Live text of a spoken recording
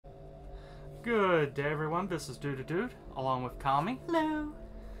Good day, everyone. This is Dude, along with Kami. Hello.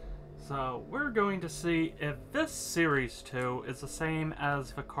 So, we're going to see if this Series 2 is the same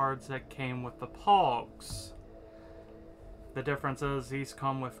as the cards that came with the Pogs. The difference is these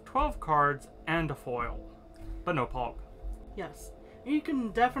come with 12 cards and a foil, but no Pog. Yes. You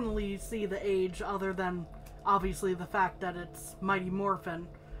can definitely see the age other than, obviously, the fact that it's Mighty Morphin.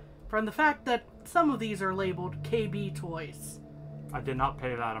 From the fact that some of these are labeled KB toys. I did not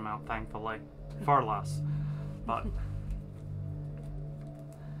pay that amount, thankfully. Far less. But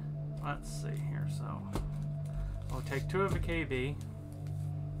let's see here. So we'll take 2 of the KB.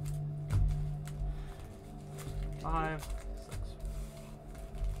 5, 6.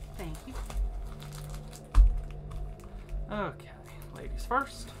 Thank you. Okay, ladies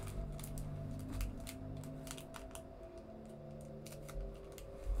first.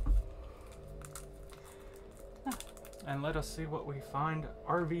 And let us see what we find.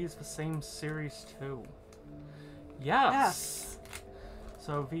 Are these the same Series 2? Yes!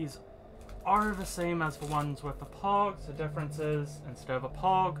 So these are the same as the ones with the Pogs. The difference is, instead of a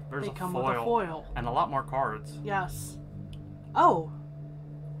Pog, there's They a come foil. with a foil. And a lot more cards. Yes. Oh.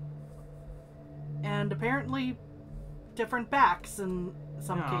 And apparently different backs in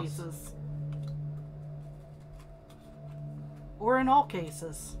some cases. Or in all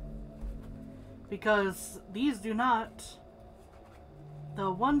cases. Because these do not... The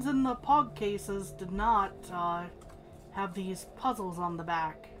ones in the Pog cases did not have these puzzles on the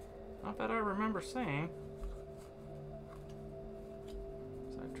back. Not that I remember seeing.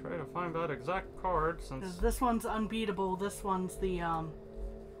 So I try to find that exact card since... This one's unbeatable. This one's the,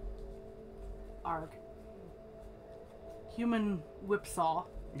 ARG. Human Whipsaw.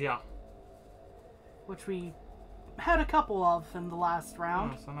 Yeah. Which we had a couple of in the last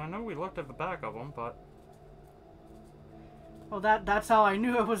round. Yes, and I know we looked at the back of them, but... Well, that's how I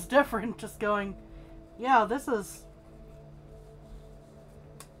knew it was different, just going, yeah, this is...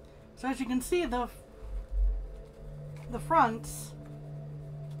 So as you can see, the fronts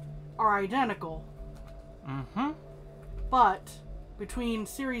are identical. Mm-hmm. But between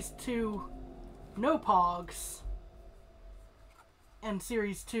Series 2 no Pogs and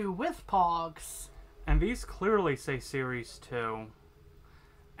Series 2 with Pogs... And these clearly say Series 2.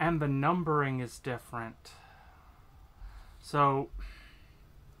 And the numbering is different. So,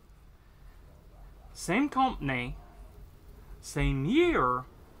 same company, same year,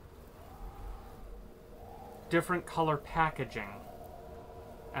 different color packaging,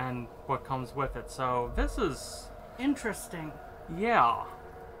 and what comes with it. So, this is... Interesting. Yeah.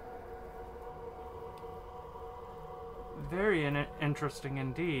 Very interesting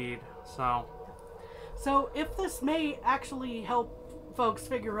indeed, so... So, if this may actually help folks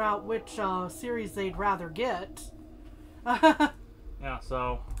figure out which series they'd rather get... Yeah,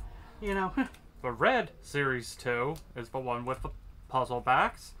 so... You know... The red Series 2 is the one with the puzzle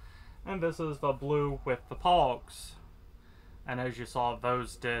backs, and this is the blue with the Pogs. And as you saw,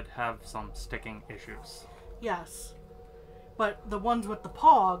 those did have some sticking issues. Yes. But the ones with the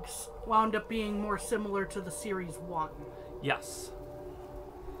Pogs wound up being more similar to the Series 1. Yes.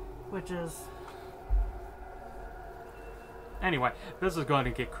 Which is... Anyway, this is going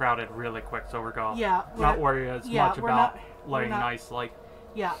to get crowded really quick, so we're going to not worry as much we're about not, laying nicely.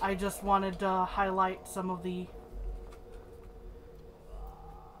 Yeah, I just wanted to highlight some of the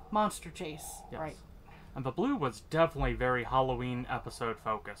Monster Chase. Yes. Right. And the blue was definitely very Halloween episode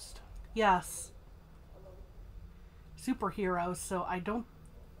focused. Yes. Superheroes, so I'm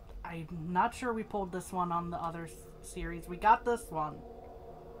not sure we pulled this one on the other series. We got this one,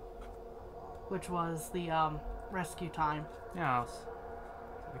 which was the Rescue Time. Yes.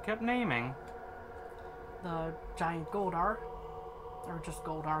 We kept naming. The Giant Goldar. Or just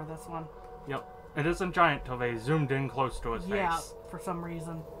Goldar, this one. Yep. It isn't giant till they zoomed in close to his face. Yeah, for some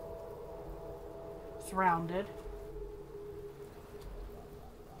reason. Surrounded.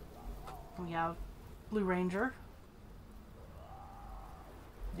 We have Blue Ranger.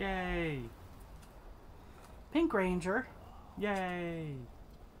 Yay! Pink Ranger. Yay!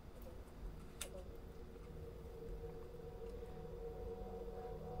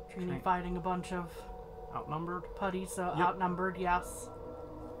 Trini fighting a bunch of outnumbered putties, so outnumbered, yes.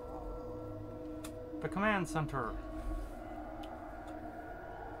 The command center.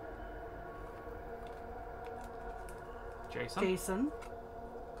 Jason.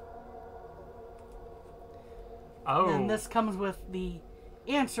 Oh. And then this comes with the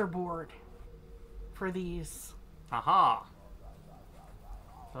answer board for these. Aha.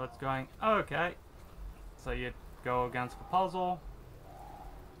 So it's going, okay. So you go against the puzzle.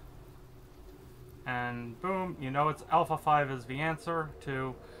 And boom, you know it's Alpha 5 is the answer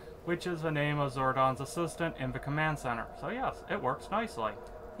to which is the name of Zordon's assistant in the command center. So yes, it works nicely.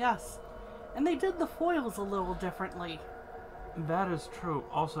 Yes. And they did the foils a little differently. That is true.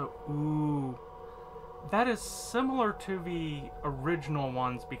 Also, ooh, that is similar to the original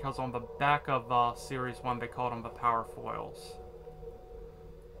ones because on the back of Series 1 they called them the power foils.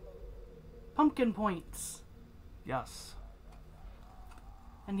 Pumpkin points. Yes.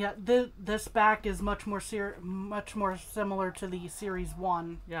 And yet this back is much more similar to the Series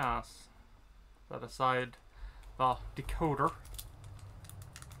 1. Yes. Set aside the decoder.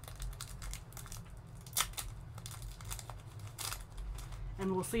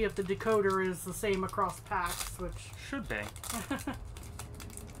 And we'll see if the decoder is the same across packs, which... Should be.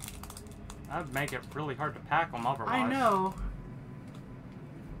 That'd make it really hard to pack them otherwise. I know.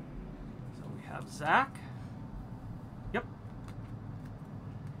 So we have Zach. Yep.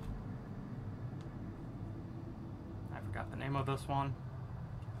 I forgot the name of this one.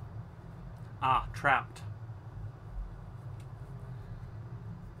 Ah, Trapped.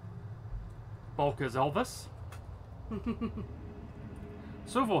 Bulk is Elvis.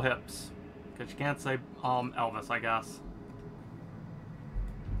 Swivel Hips. Because you can't say Elvis, I guess.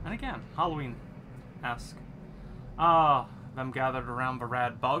 And again, Halloween-esque. Them gathered around the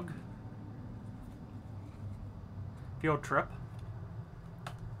rad bug. Field Trip.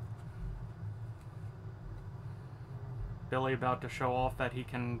 Billy about to show off that he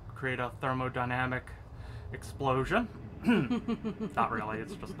can create a thermodynamic explosion. Not really,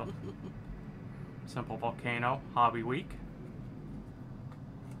 it's just a simple volcano. Hobby Week.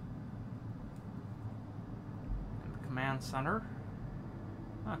 And the command center.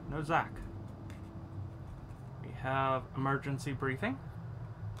 No Zach. We have emergency briefing.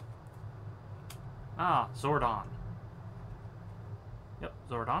 Zordon. Yep,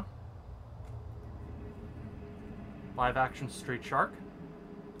 Zordon. Live action Street Shark.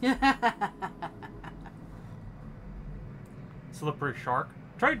 Slippery Shark.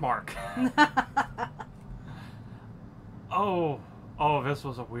 Trademark. Oh, this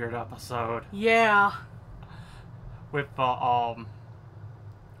was a weird episode. Yeah. With the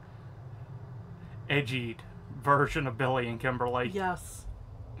edgy version of Billy and Kimberly. Yes.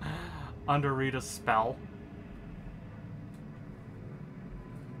 Under Rita's spell.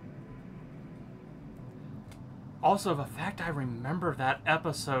 Also, the fact I remember that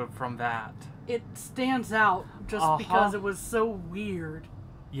episode from that. It stands out just because it was so weird.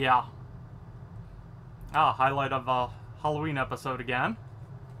 Yeah. Highlight of a Halloween episode again.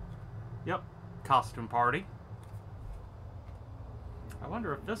 Yep. Costume party. I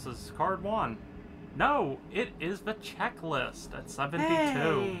wonder if this is card 1. No, it is the checklist at 72.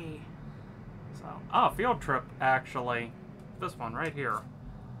 Hey. So, Field Trip, actually. This one right here.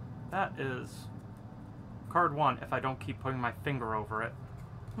 That is card 1 if I don't keep putting my finger over it.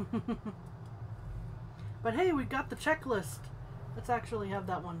 But hey, we got the checklist. Let's actually have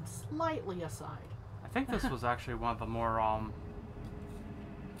that one slightly aside. I think this was actually one of the more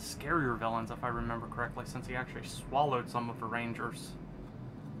scarier villains, if I remember correctly, since he actually swallowed some of the Rangers.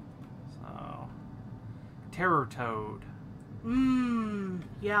 So, Terror Toad.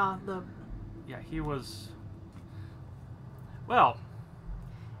 Yeah, Yeah, he was... Well...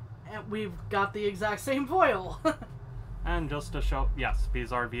 And we've got the exact same foil. And just to show... Yes,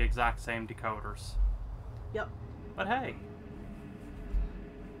 these are the exact same decoders. Yep. But hey...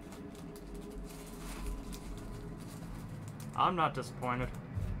 I'm not disappointed.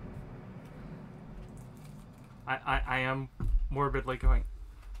 I am morbidly going...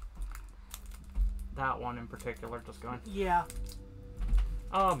 That one in particular, just going... Yeah.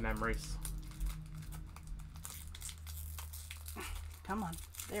 Oh, memories. Come on.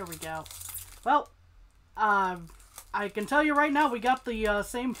 There we go. Well, I can tell you right now we got the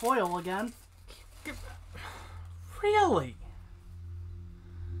same foil again. Really?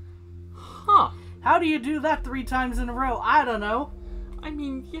 Huh. How do you do that 3 times in a row? I don't know. I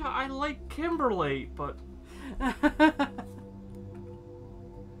mean, yeah, I like Kimberly, but...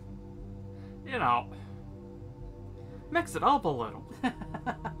 you know... Mix it up a little.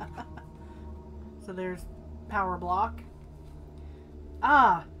 So there's Power Block.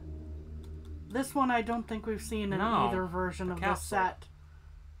 This one I don't think we've seen in either version of this set.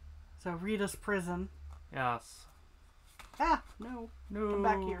 So Rita's Prison. Yes. No. No. Come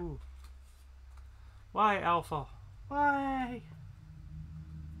back here. Why, Alpha? Why?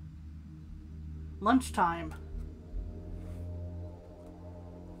 Lunchtime.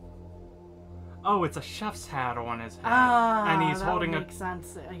 Oh, it's a chef's hat on his head. And he's holding makes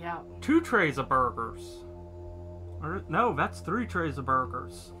sense. Yeah. 2 trays of burgers. Or, no, that's 3 trays of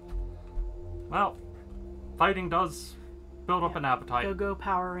burgers. Well, fighting does build up an appetite. Go-Go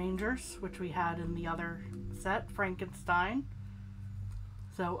Power Rangers, which we had in the other set, Frankenstein.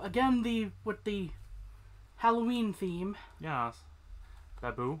 So again, with the Halloween theme. Yes.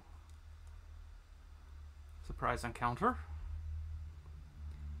 Babu. Surprise encounter.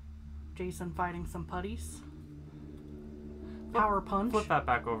 Jason fighting some putties. Power punch. Flip that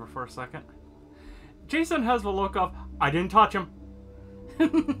back over for a second. Jason has the look of, I didn't touch him.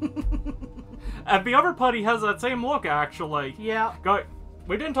 And the other putty has that same look, actually. Yeah.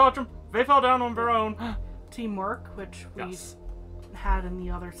 We didn't touch them. They fell down on their own. Teamwork, which we Yes. had in the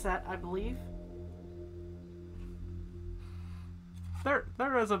other set, I believe.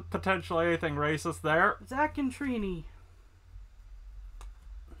 There isn't potentially anything racist there. Zach and Trini.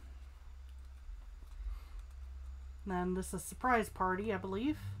 And this is Surprise Party, I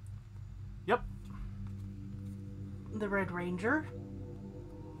believe. Yep. The Red Ranger.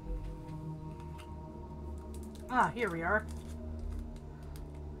 Ah, here we are.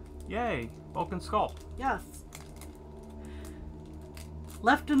 Yay. Vulcan Skull. Yes.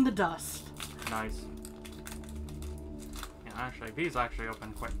 Left in the dust. Nice. Yeah, actually, these actually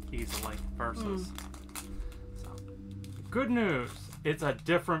open quite easily versus. So, good news. It's a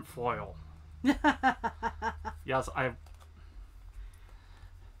different foil. Yes,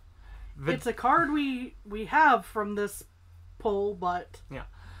 It's a card we have from this pull, but yeah.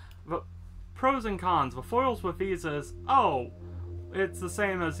 The pros and cons. The foils with these is, oh, it's the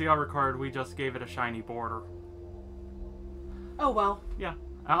same as the other card. We just gave it a shiny border. oh well. Yeah.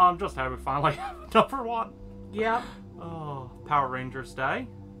 I'm just happy we finally have number one. Yeah. Oh, Power Rangers Day.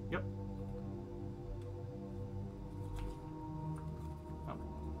 Yep. Oh,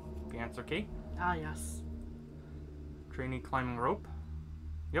 the answer key. Ah, yes. Trini climbing rope.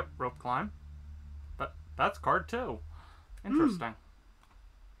 Yep, rope climb. That's card 2. Interesting.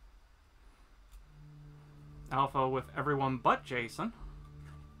 Alpha with everyone but Jason.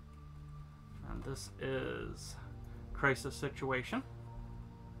 And this is Crisis Situation.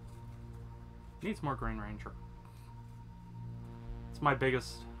 Needs more Green Ranger. It's my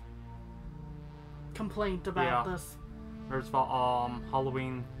biggest complaint about Yeah. this. There's the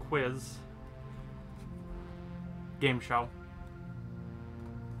Halloween quiz game show.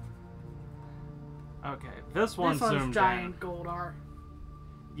 Okay, this one's This one's zoomed giant Goldar.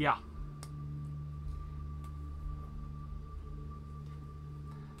 in. Yeah.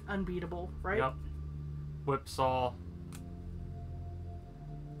 Unbeatable, right? Yep. Whipsaw.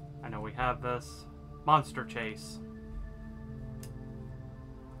 I know we have this. Monster Chase.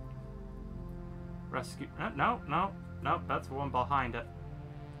 Rescue. No, that's the one behind it.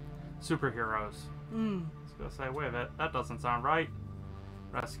 Superheroes. Mm. I was gonna say, wait a minute, that doesn't sound right.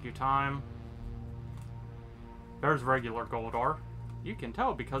 Rescue Time. There's regular Goldar. You can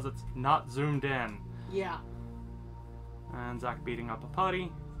tell because it's not zoomed in. Yeah. And Zach beating up a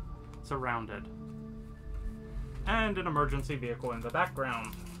putty. Surrounded. And an emergency vehicle in the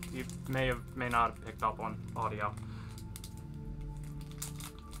background. You may not have picked up on audio.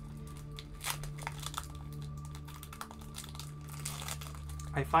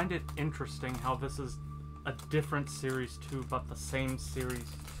 I find it interesting how this is a different Series 2, but the same Series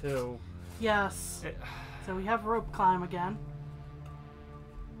 2. Yes. So we have rope climb again.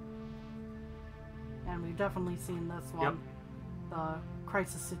 And we've definitely seen this one. Yep. The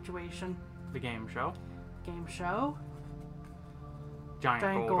Crisis Situation The game show. game show. Giant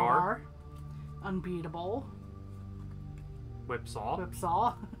Goldar. Goldar. Unbeatable. Whipsaw.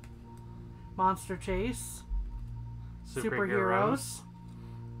 Whipsaw. Monster Chase. Superheroes.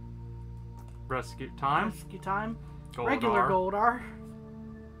 Rescue Time. Rescue Time. Goldar. Regular Goldar.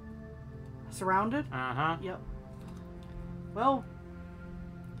 Surrounded. Uh-huh. Yep. Well,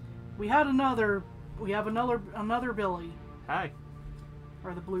 we have another Billy, Hey.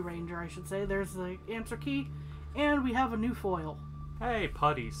 or the Blue Ranger, I should say. There's the answer key, and we have a new foil. Hey,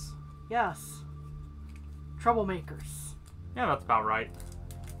 putties. Yes. Troublemakers. Yeah, that's about right.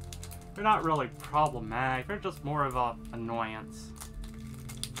 They're not really problematic. They're just more of a annoyance.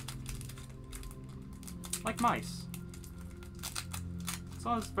 Like mice. As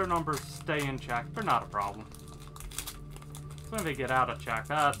long as their numbers stay in check, they're not a problem. So when they get out of check,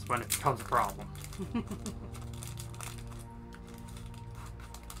 that's when it becomes a problem.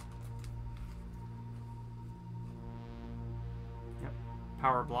 Yep.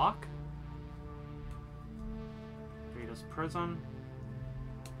 Power block. Rita's prison.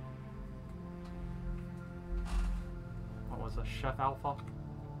 What was a Chef Alpha?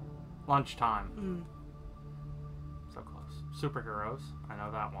 Lunchtime. Mm. So close. Superheroes. I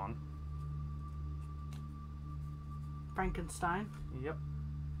know that one. Frankenstein. Yep.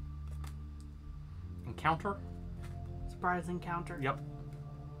 Encounter. surprise encounter. Yep.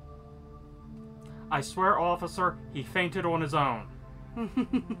 I swear, officer, he fainted on his own.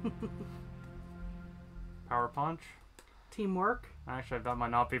 Power punch. Teamwork. Actually, that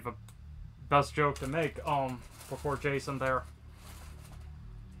might not be the best joke to make. Before Jason there.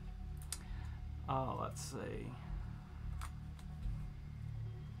 Let's see.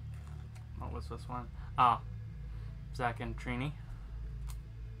 What was this one? Zach and Trini.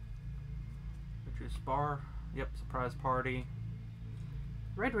 Juice bar. Yep, surprise party.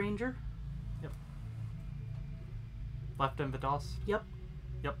 Red Ranger. Yep. Left in the dust. Yep.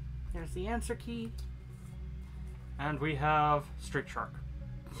 Yep. There's the answer key. And we have Street Shark.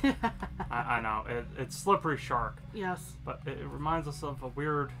 I know, it's Slippery Shark. Yes. But it reminds us of a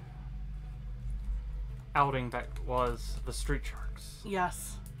weird outing that was the Street Sharks.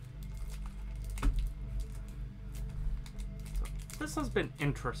 Yes. So this has been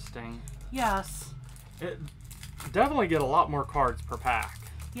interesting. Yes. It definitely get a lot more cards per pack.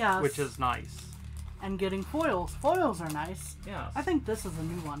 Yes. Which is nice. And getting foils. Foils are nice. Yes. I think this is a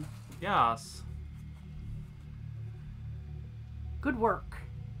new one. Yes. Good work.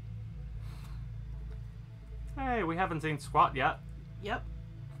 Hey, we haven't seen Squat yet. Yep.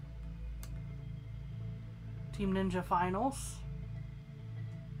 Team Ninja Finals.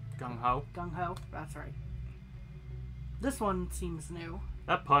 Gung Ho. Gung Ho. That's right. This one seems new.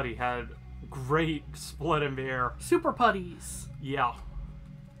 That putty had great split in the air. Super Putties. Yeah.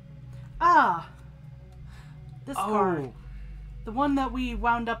 Ah. This Oh. card. The one that we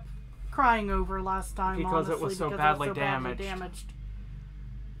wound up crying over last time. Because honestly, it was so because badly it was so badly damaged.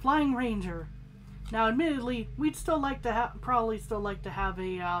 Flying Ranger. Now, admittedly, we'd still like to probably still like to have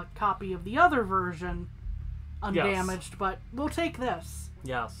a copy of the other version undamaged, but we'll take this.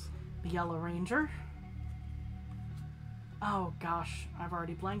 Yes. The Yellow Ranger. Oh gosh, I've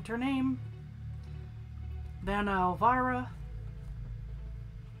already blanked her name. Vanna Elvira.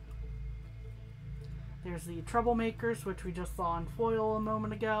 There's the Troublemakers, which we just saw on foil a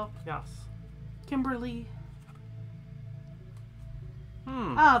moment ago. Yes. Kimberly.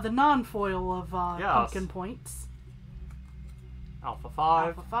 Hmm. The non-foil of Yes. Pumpkin Points. Alpha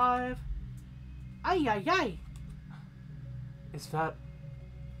 5. Alpha 5. Ay, ay, ay. Is that...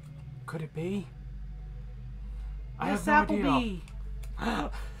 Could it be? I Miss have no Applebee.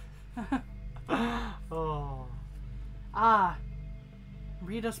 idea. Oh.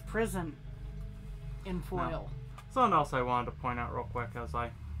 Rita's Prison. In foil. No. Something else I wanted to point out real quick as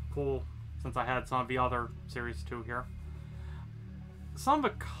I pull, since I had some of the other Series 2 here. Some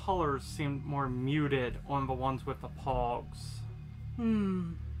of the colors seemed more muted on the ones with the Pogs.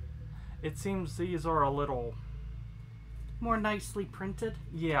 It seems these are a little... More nicely printed.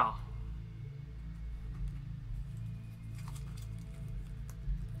 Yeah.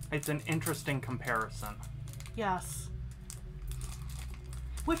 It's an interesting comparison. Yes.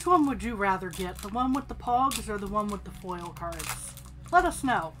 Which one would you rather get? The one with the Pogs or the one with the foil cards? Let us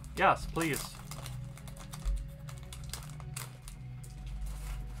know. Yes, please.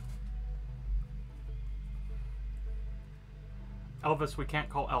 Elvis, we can't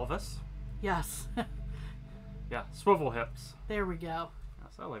call Elvis. Yes. Yeah, swivel hips. There we go.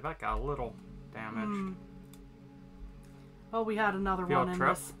 Sadly, that got a little damaged. Well, we had another Field one in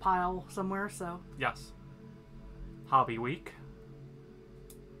trip. this pile somewhere, so. Yes. Hobby Week.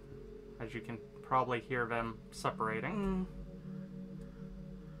 As you can probably hear them separating.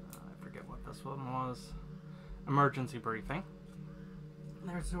 I forget what this one was. Emergency Briefing.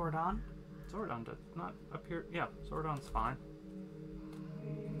 There's Zordon. Zordon did not appear. Yeah, Zordon's fine.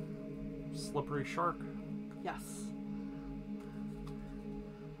 Slippery Shark. Yes.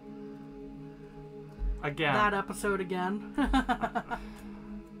 Again. That episode again.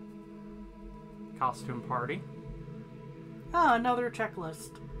 Costume Party. Another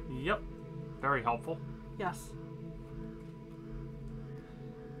checklist. Yep. Very helpful. Yes.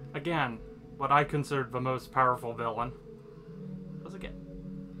 Again, what I considered the most powerful villain. Was again.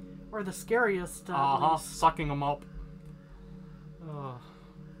 Or the scariest. At least. Sucking them up.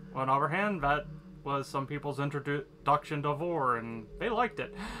 On the other hand, that was some people's introduction to Vor, and they liked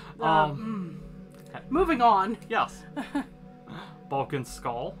it. Moving on. Yes. Vulcan's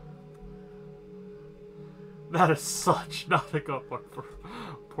Skull. That is such not a good look for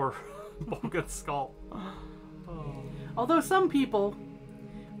poor Vulcan's Skull. Oh. Although some people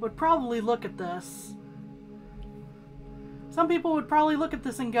would probably look at this. Some people would probably look at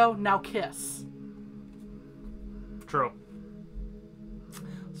this and go, now kiss. True.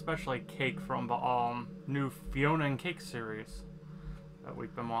 Especially Cake from the new Fiona and Cake series that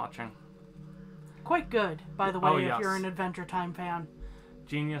we've been watching. Quite good, by the way, Oh, if yes. you're an Adventure Time fan.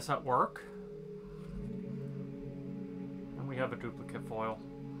 Genius at Work. have a duplicate foil.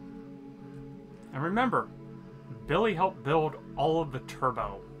 And remember, Billy helped build all of the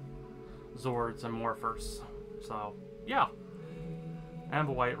Turbo Zords and Morphers. So, yeah. And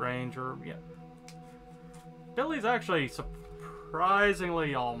the White Ranger, yeah. Billy's actually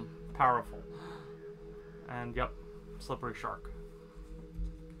surprisingly powerful. And yep, Slippery Shark.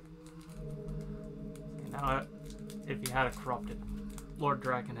 Now, if you had a corrupted Lord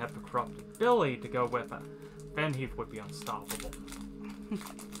Dragon had the corrupted Billy to go with it, then he would be unstoppable.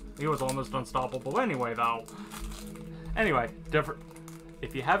 He was almost unstoppable anyway, though. Anyway, different.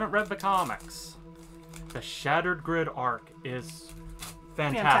 If you haven't read the comics, the Shattered Grid arc is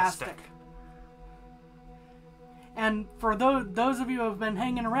fantastic. And for those of you who have been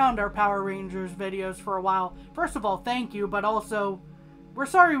hanging around our Power Rangers videos for a while, first of all, thank you, but also, we're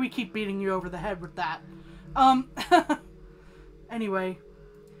sorry we keep beating you over the head with that. Anyway,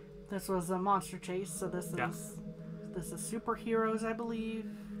 this was a Monster Chase, so this is Superheroes, I believe.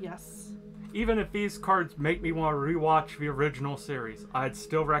 Yes. Even if these cards make me want to rewatch the original series, I'd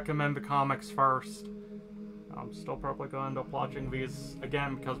still recommend the comics first. I'm still probably going to end up watching these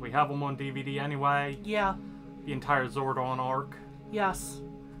again because we have them on DVD anyway. Yeah. The entire Zordon arc. Yes.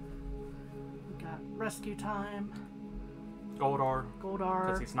 We got Rescue Time. Goldar.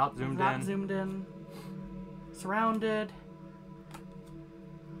 Because he's not zoomed in. Surrounded.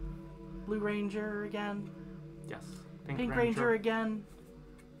 Blue Ranger again. Yes. Pink Ranger again.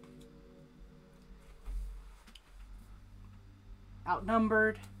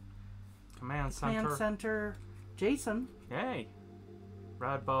 Outnumbered. Command Center. Jason. Yay.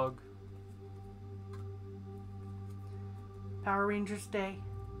 Radbug. Power Rangers Day.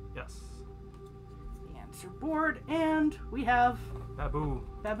 Yes. The answer board. And we have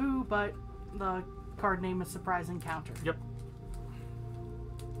Babu, but the card name is Surprise Encounter. Yep.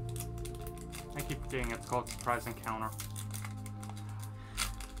 I keep forgetting it's called Surprise Encounter.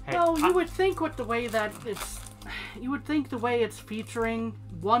 Hey, well, you would think with the way that it's... You would think the way it's featuring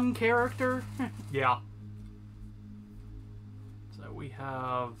one character... Yeah. So we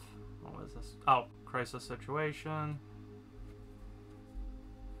have... What is this? Oh, Crisis Situation.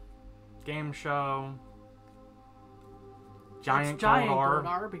 Game Show. Giant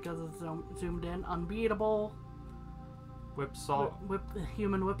Goldar because it's zoomed in. Unbeatable. Whipsaw.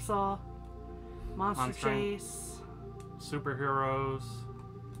 Human Whipsaw. Monster Chase. Superheroes.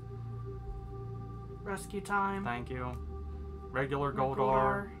 Rescue Time. Thank you. Regular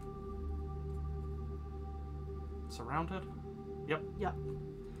Goldar. Surrounded? Yep.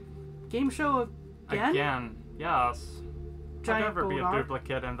 Game Show again? Yes. Giant I'd never be a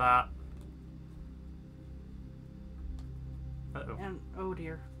duplicate in that. Uh-oh. And, oh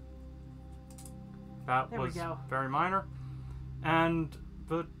dear. That was very minor. And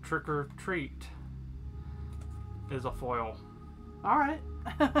the Trick or Treat is a foil. Alright.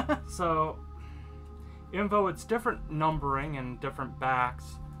 So, even though it's different numbering and different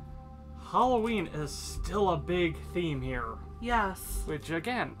backs, Halloween is still a big theme here. Yes. Which,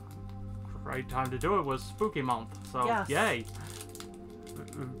 again, right time to do it was Spooky Month. So, yes. Yay.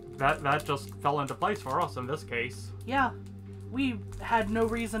 That just fell into place for us in this case. Yeah. We had no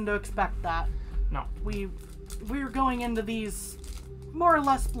reason to expect that. No. We were going into these more or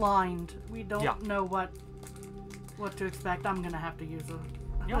less blind. We don't know what to expect. I'm gonna have to use a...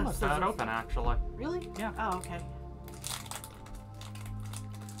 You almost had it open, actually. Really? Yeah. Oh, okay.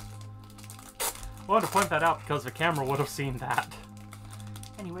 I wanted to point that out because the camera would have seen that.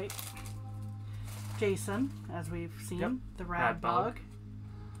 Anyway. Jason, as we've seen. The Radbug.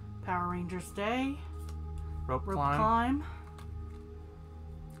 Power Rangers Day. Rope Climb.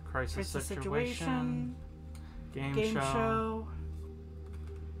 Crisis Situation. Game Show.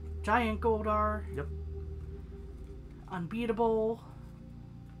 Giant Goldar. Yep. Unbeatable.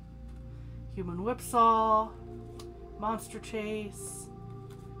 Human Whipsaw. Monster Chase.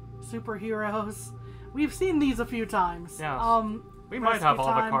 Superheroes. We've seen these a few times. Yes. We might have all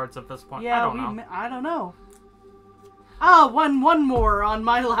the cards at this point. Yeah, I don't know. Ah, one more on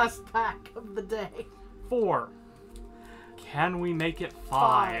my last pack of the day. 4. Can we make it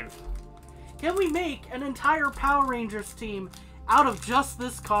 5? Can we make an entire Power Rangers team out of just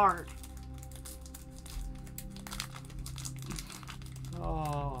this card?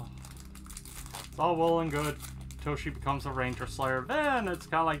 Oh. It's all well and good till she becomes a Ranger Slayer. Then it's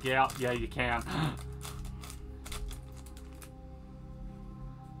kind of like, yeah, you can.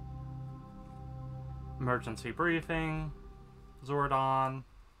 Emergency Briefing. Zordon.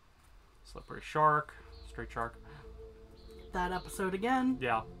 Slippery Shark. Street Shark. That episode again.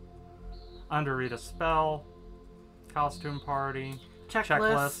 Yeah. Underread a Spell. Costume Party.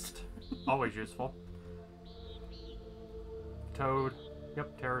 Checklist. Always useful. Toad.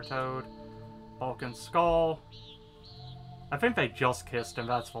 Yep, Terror Toad. Vulcan Skull. I think they just kissed and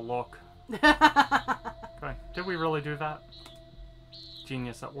that's the look. Okay, did we really do that?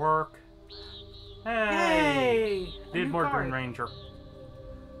 Genius at work. Hey! Need more card. Green Ranger.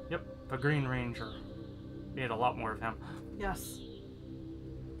 Yep, the Green Ranger. Need a lot more of him. Yes.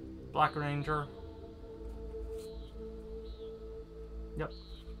 Black Ranger. Yep.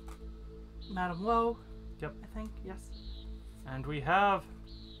 Madam Woe. Yep. I think, yes. And we have...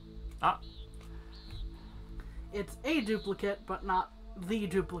 Ah, It's a duplicate, but not the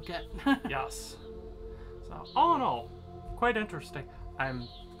duplicate. yes. So, all in all, quite interesting. I'm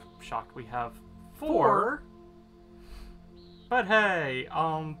shocked we have 4. But hey,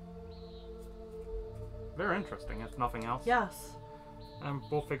 they're interesting, if nothing else. Yes. And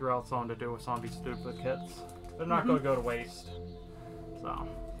we'll figure out something to do with some of these duplicates. They're not going to go to waste. So,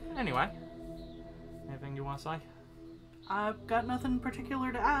 anyway. Anything you want to say? I've got nothing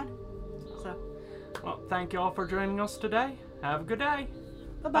particular to add. So, Well, thank you all for joining us today. Have a good day.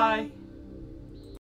 bye-bye. Bye.